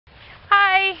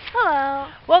Hi! Hello!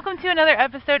 Welcome to another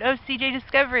episode of CJ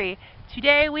Discovery.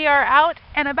 Today we are out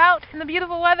and about in the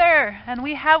beautiful weather, and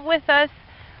we have with us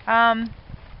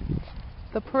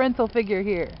the parental figure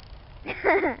here.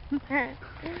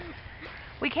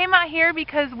 We came out here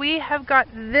because we have got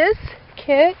this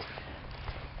kit.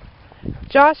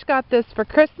 Josh got this for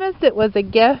Christmas. It was a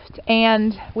gift,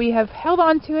 and we have held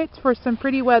on to it for some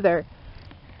pretty weather.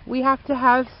 We have to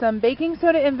have some baking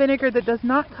soda and vinegar that does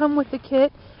not come with the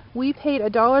kit. We paid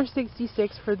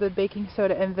 $1.66 for the baking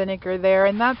soda and vinegar there,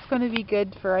 and that's going to be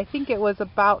good for, I think it was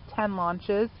about 10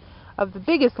 launches of the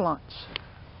biggest launch.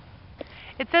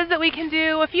 It says that we can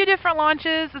do a few different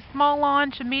launches, a small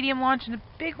launch, a medium launch, and a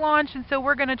big launch, and so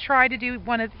we're going to try to do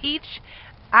one of each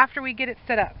after we get it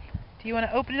set up. Do you want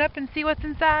to open it up and see what's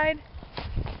inside?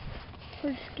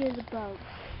 Let's get the bug.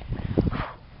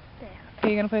 Okay,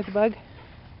 you're going to play with the bug?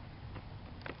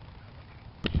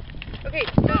 Okay,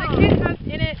 so the kit has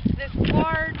in it this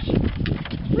large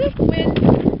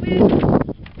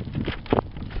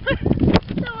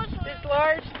this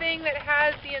large thing that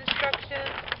has the instructions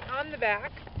on the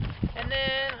back, and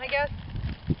then I guess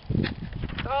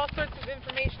all sorts of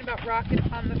information about rockets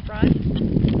on the front.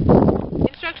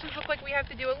 Instructions look like we have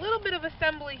to do a little bit of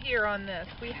assembly here on this.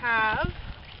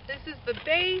 This is the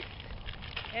base,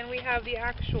 and we have the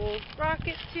actual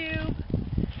rocket tube.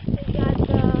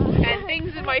 And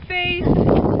things in my face.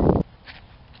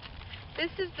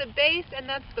 This is the base, and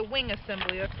that's the wing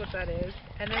assembly. That's what that is.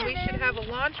 And then we should have a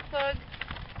launch plug.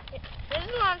 There's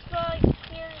a launch plug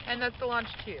here. And that's the launch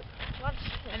tube.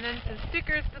 And then some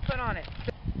stickers to put on it.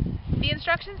 The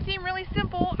instructions seem really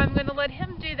simple. I'm going to let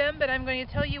him do them, but I'm going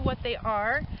to tell you what they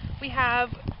are. We have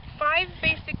 5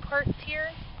 basic parts here.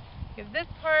 We have this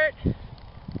part,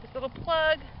 this little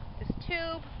plug, this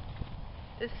tube,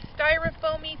 this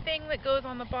styrofoamy thing that goes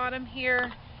on the bottom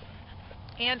here,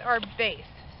 and our base.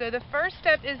 So the first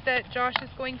step is that Josh is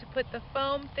going to put the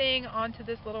foam thing onto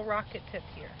this little rocket tip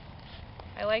here.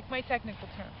 I like my technical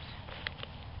terms.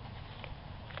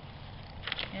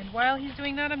 And while he's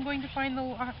doing that, I'm going to find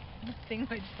the thing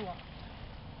that I just lost.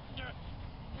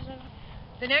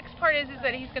 The next part is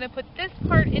that he's going to put this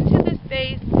part into this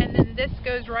base, and then this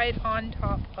goes right on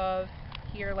top of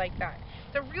here like that.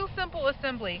 It's a real simple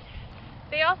assembly.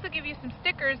 They also give you some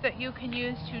stickers that you can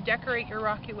use to decorate your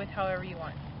rocket with however you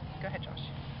want. Go ahead, Josh.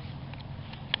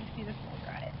 Let me see this one.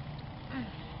 Got it.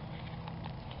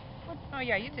 Oh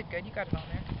yeah, you did good. You got it on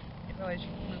there. I didn't realize you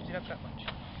moved it up that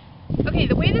much. Okay,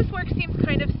 the way this works seems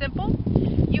kind of simple.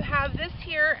 You have this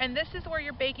here, and this is where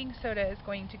your baking soda is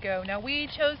going to go. Now we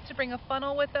chose to bring a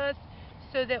funnel with us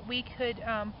so that we could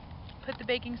put the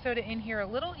baking soda in here a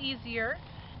little easier.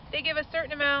 They give a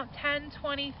certain amount, 10,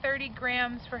 20, 30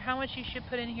 grams for how much you should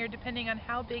put in here depending on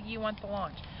how big you want the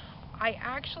launch. I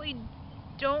actually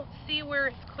don't see where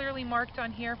it's clearly marked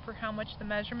on here for how much the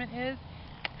measurement is.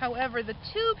 However, the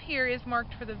tube here is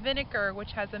marked for the vinegar,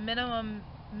 which has a minimum,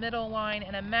 middle line,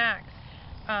 and a max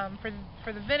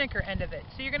for the vinegar end of it.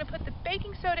 So you're going to put the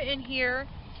baking soda in here,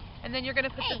 and then you're going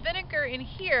to put the vinegar in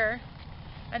here,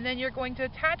 and then you're going to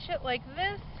attach it like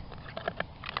this.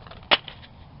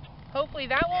 Hopefully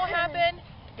that won't happen.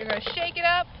 You're going to shake it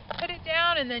up, put it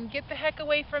down, and then get the heck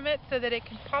away from it so that it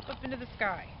can pop up into the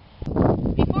sky.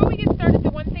 Before we get started, the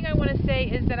one thing I want to say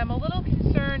is that I'm a little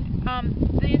concerned.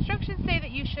 The instructions say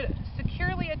that you should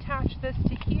securely attach this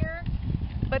to here,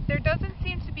 but there doesn't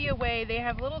seem to be a way. They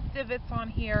have little divots on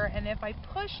here, and if I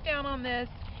push down on this,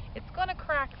 it's going to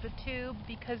crack the tube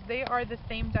because they are the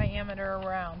same diameter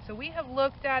around. So we have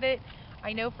looked at it.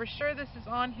 I know for sure this is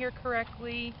on here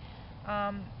correctly.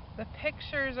 The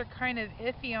pictures are kind of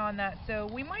iffy on that, so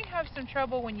we might have some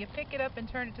trouble when you pick it up and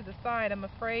turn it to the side. I'm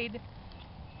afraid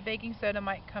the baking soda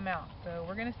might come out. So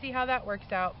we're going to see how that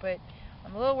works out, but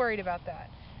I'm a little worried about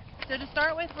that. So to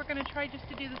start with, we're going to try just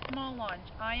to do the small launch.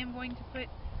 I am going to put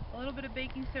a little bit of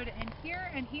baking soda in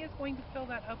here, and he is going to fill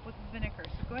that up with vinegar.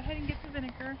 So go ahead and get the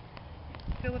vinegar,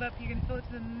 fill it up. You're going to fill it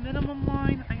to the minimum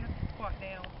line. I have to squat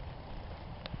down.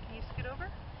 Can you scoot over?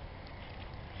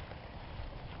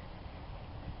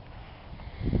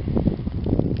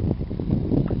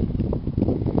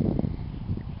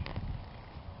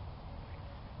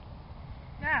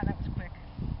 That was quick.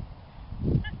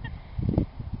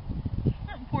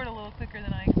 Poured a little quicker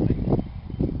than I expected.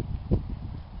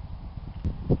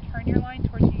 Turn your line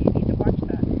towards you. You need to watch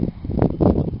that.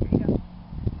 There you go.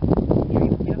 Here, you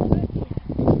want me to hold it?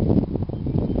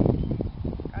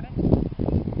 Got it?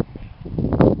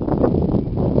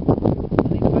 You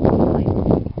need to watch the line.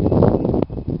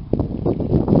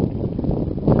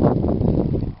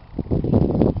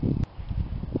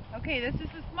 Okay, this is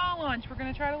the small launch. We're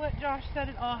going to try to let Josh set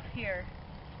it off here.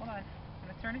 Hold on. I'm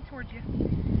going to turn it towards you.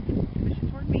 Push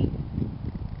it toward me.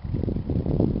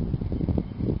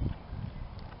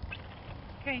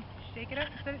 Okay, shake it up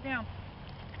and set it down.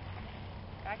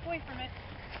 Back away from it.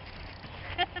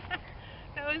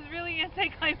 That was really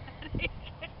anticlimactic.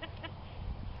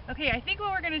 Okay, I think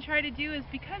what we're going to try to do is,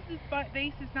 because this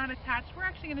base is not attached, we're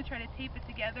actually going to try to tape it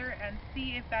together and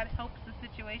see if that helps the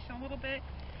situation a little bit.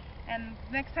 And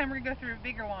next time we're going to go through a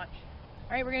bigger launch.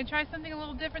 Alright, we're going to try something a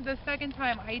little different the second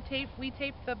time. We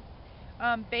taped the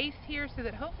base here so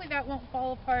that hopefully that won't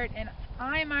fall apart, and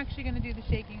I'm actually going to do the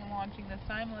shaking and launching this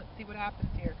time. Let's see what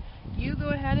happens here. You go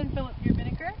ahead and fill up your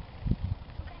vinegar.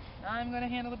 I'm going to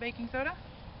handle the baking soda.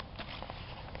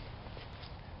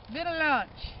 Bit of launch.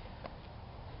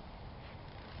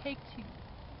 Take 2.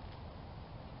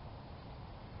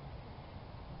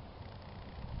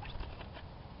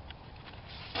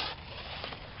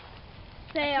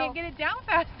 Fail. I can't get it down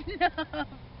fast enough.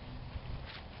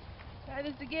 Try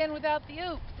this again without the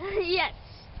oops. Yes.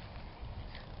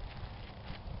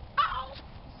 Ow!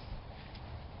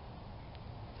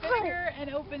 Vinegar and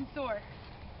open sore.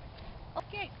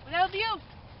 Okay, without the oops.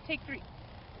 Take 3.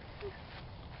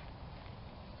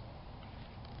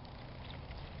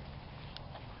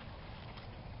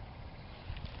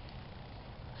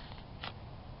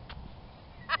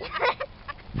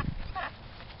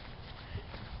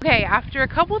 Okay, after a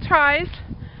couple tries,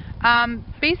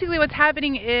 basically what's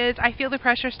happening is I feel the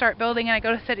pressure start building and I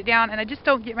go to set it down and I just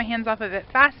don't get my hands off of it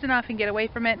fast enough and get away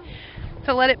from it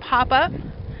to let it pop up.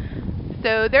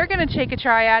 So they're going to take a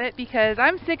try at it because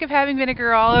I'm sick of having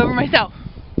vinegar all over myself.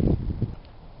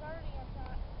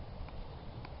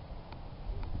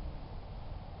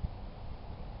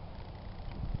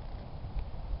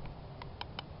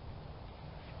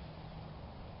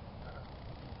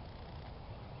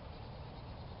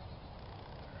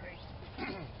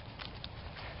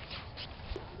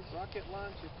 Rocket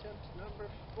launch attempt number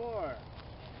 4.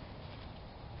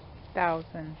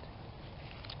 1,000.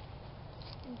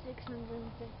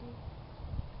 650.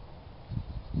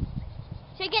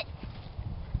 Shake it.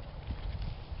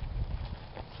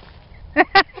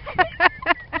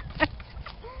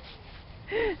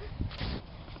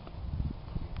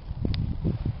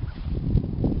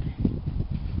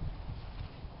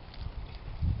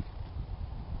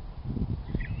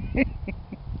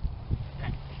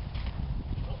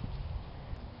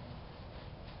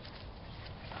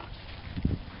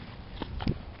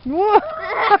 Whoa!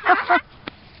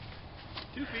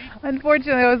 2 feet.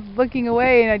 Unfortunately, I was looking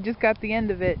away and I just got the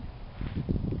end of it.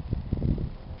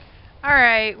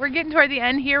 Alright, we're getting toward the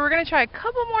end here. We're going to try a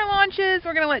couple more launches.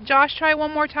 We're going to let Josh try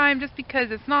one more time just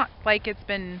because it's not like it's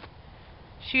been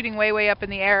shooting way up in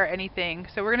the air or anything.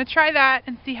 So we're going to try that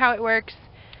and see how it works.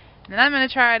 And then I'm going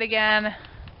to try it again.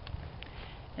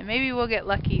 And maybe we'll get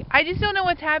lucky. I just don't know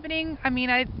what's happening. I mean,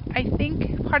 I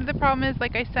think part of the problem is,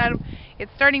 like I said,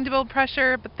 it's starting to build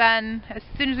pressure, but then as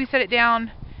soon as we set it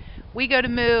down, we go to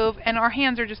move, and our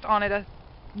hands are just on it a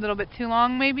little bit too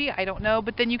long, maybe. I don't know.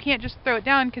 But then you can't just throw it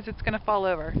down because it's going to fall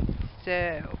over.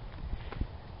 So...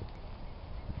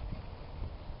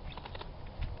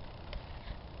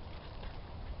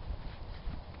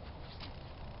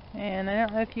 and I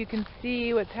don't know if you can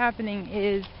see what's happening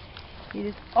is it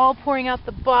is all pouring out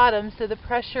the bottom, so the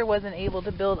pressure wasn't able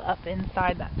to build up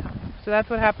inside that time. So that's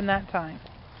what happened that time.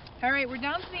 Alright, we're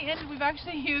down to the end. We've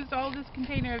actually used all this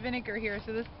container of vinegar here,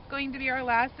 so this is going to be our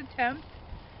last attempt.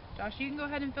 Josh, you can go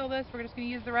ahead and fill this. We're just going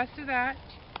to use the rest of that.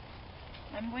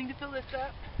 I'm going to fill this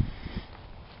up.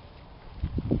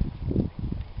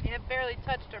 We have barely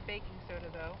touched our baking soda,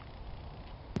 though.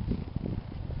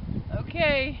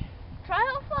 Okay.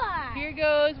 Trial 5. Here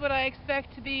goes what I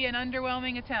expect to be an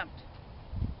underwhelming attempt.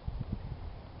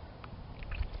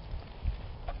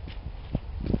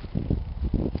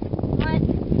 What?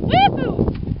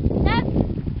 Woohoo! That's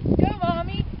Go,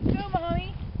 Mommy! Go,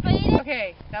 Mommy! waiting.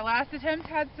 Okay, that last attempt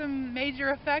had some major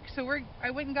effects, so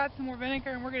I went and got some more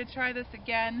vinegar, and we're going to try this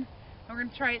again. We're going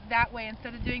to try it that way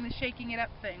instead of doing the shaking it up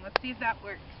thing. Let's see if that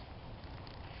works.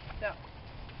 So,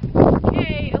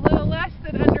 okay, a little less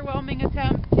than underwhelming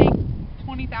attempt. Take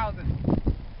 20,000.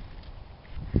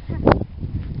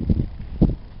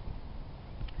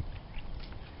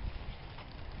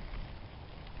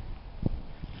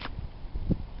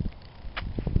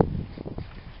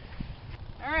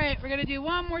 Alright, we're going to do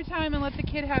one more time and let the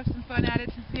kid have some fun at it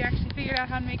since we actually figured out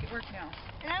how to make it work now.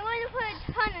 And I'm going to put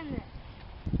a ton in this.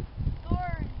 3,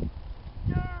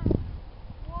 2,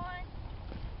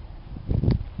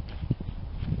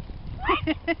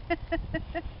 1.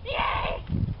 Yay!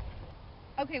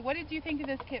 Okay, what did you think of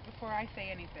this kit before I say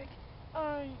anything?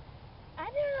 I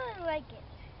didn't really like it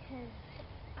because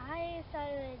I thought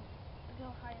it would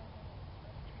go higher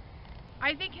than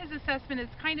I think his assessment is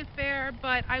kind of fair,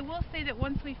 but I will say that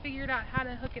once we figured out how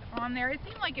to hook it on there, it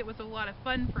seemed like it was a lot of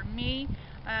fun for me.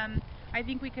 I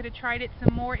think we could have tried it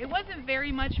some more. It wasn't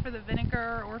very much for the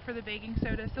vinegar or for the baking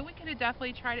soda, so we could have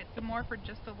definitely tried it some more for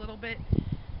just a little bit.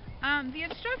 The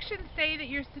instructions say that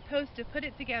you're supposed to put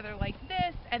it together like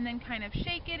this and then kind of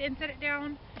shake it and set it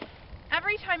down.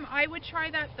 Every time I would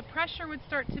try that, the pressure would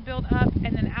start to build up,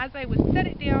 and then as I would set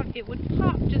it down, it would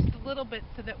pop just a little bit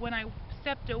so that when I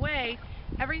stepped away,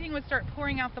 everything would start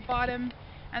pouring out the bottom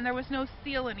and there was no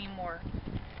seal anymore.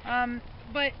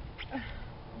 But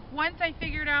once I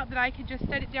figured out that I could just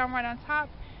set it down right on top,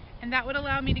 and that would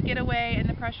allow me to get away and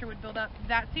the pressure would build up,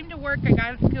 that seemed to work. I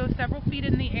got it to go several feet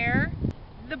in the air.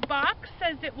 The box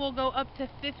says it will go up to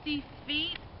 50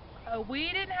 feet.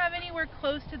 We didn't have anywhere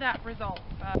close to that result.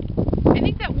 I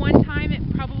think that one time it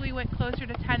probably went closer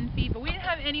to 10 feet, but we didn't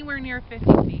have anywhere near 50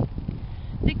 feet.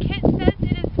 The kit says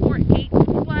it is for 8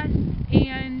 plus,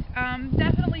 and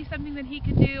definitely something that he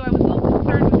could do. I was a little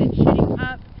concerned with it shooting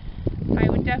up. I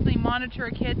would definitely monitor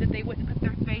a kid that they wouldn't put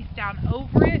their face down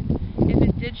over it. If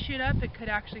it did shoot up, it could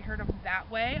actually hurt them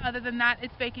that way. Other than that,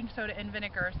 it's baking soda and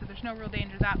vinegar, so there's no real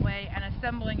danger that way, and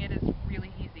assembling it is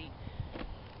really easy.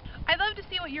 I'd love to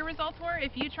see what your results were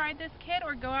if you tried this kit,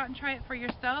 or go out and try it for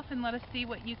yourself and let us see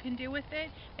what you can do with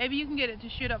it. Maybe you can get it to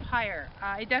shoot up higher.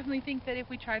 I definitely think that if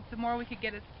we tried some more, we could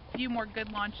get a few more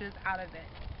good launches out of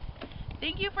it.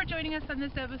 Thank you for joining us on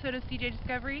this episode of CJ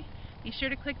Discovery. Be sure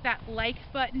to click that like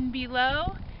button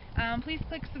below. Please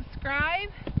click subscribe.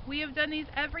 We have done these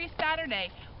every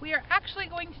Saturday. We are actually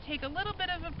going to take a little bit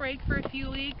of a break for a few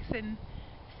weeks and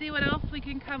see what else we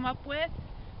can come up with.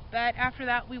 But after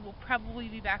that, we will probably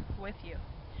be back with you.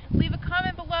 Leave a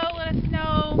comment below. Let us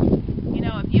know,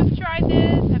 if you've tried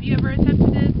this, have you ever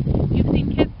attempted this, you've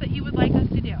seen kits that you would like us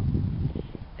to do.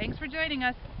 Thanks for joining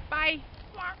us. Bye.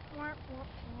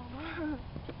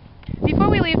 Before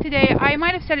we leave today, I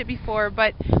might have said it before,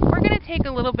 but we're going to take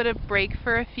a little bit of break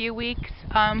for a few weeks.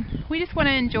 We just want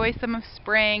to enjoy some of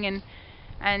spring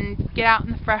and get out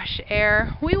in the fresh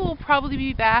air. We will probably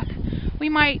be back. We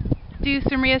might do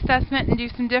some reassessment and do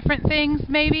some different things,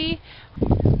 maybe.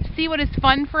 See what is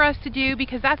fun for us to do,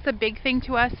 because that's a big thing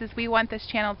to us, is we want this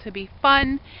channel to be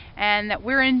fun and that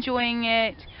we're enjoying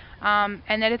it, and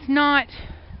that it's not...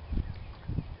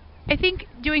 I think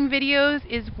doing videos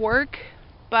is work,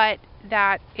 but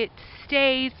that it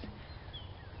stays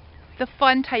the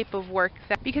fun type of work.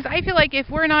 Because I feel like if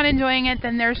we're not enjoying it,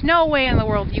 then there's no way in the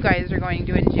world you guys are going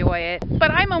to enjoy it.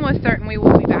 But I'm almost certain we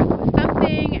will be back with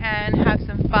something and have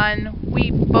some fun.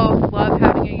 We both love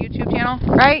having a YouTube channel.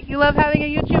 Right? You love having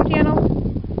a YouTube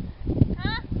channel?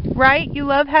 Huh? Right? You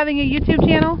love having a YouTube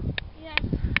channel? Yes.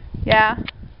 Yeah.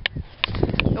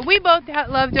 But we both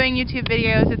love doing YouTube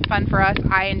videos. It's fun for us.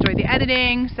 I enjoy the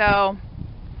editing, so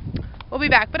we'll be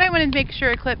back. But I wanted to make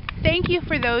sure a clip. Thank you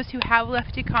for those who have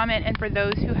left a comment and for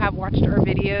those who have watched our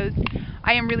videos.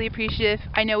 I am really appreciative.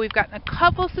 I know we've gotten a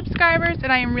couple subscribers,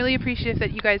 and I am really appreciative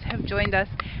that you guys have joined us,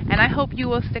 and I hope you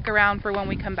will stick around for when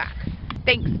we come back.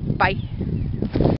 Thanks. Bye.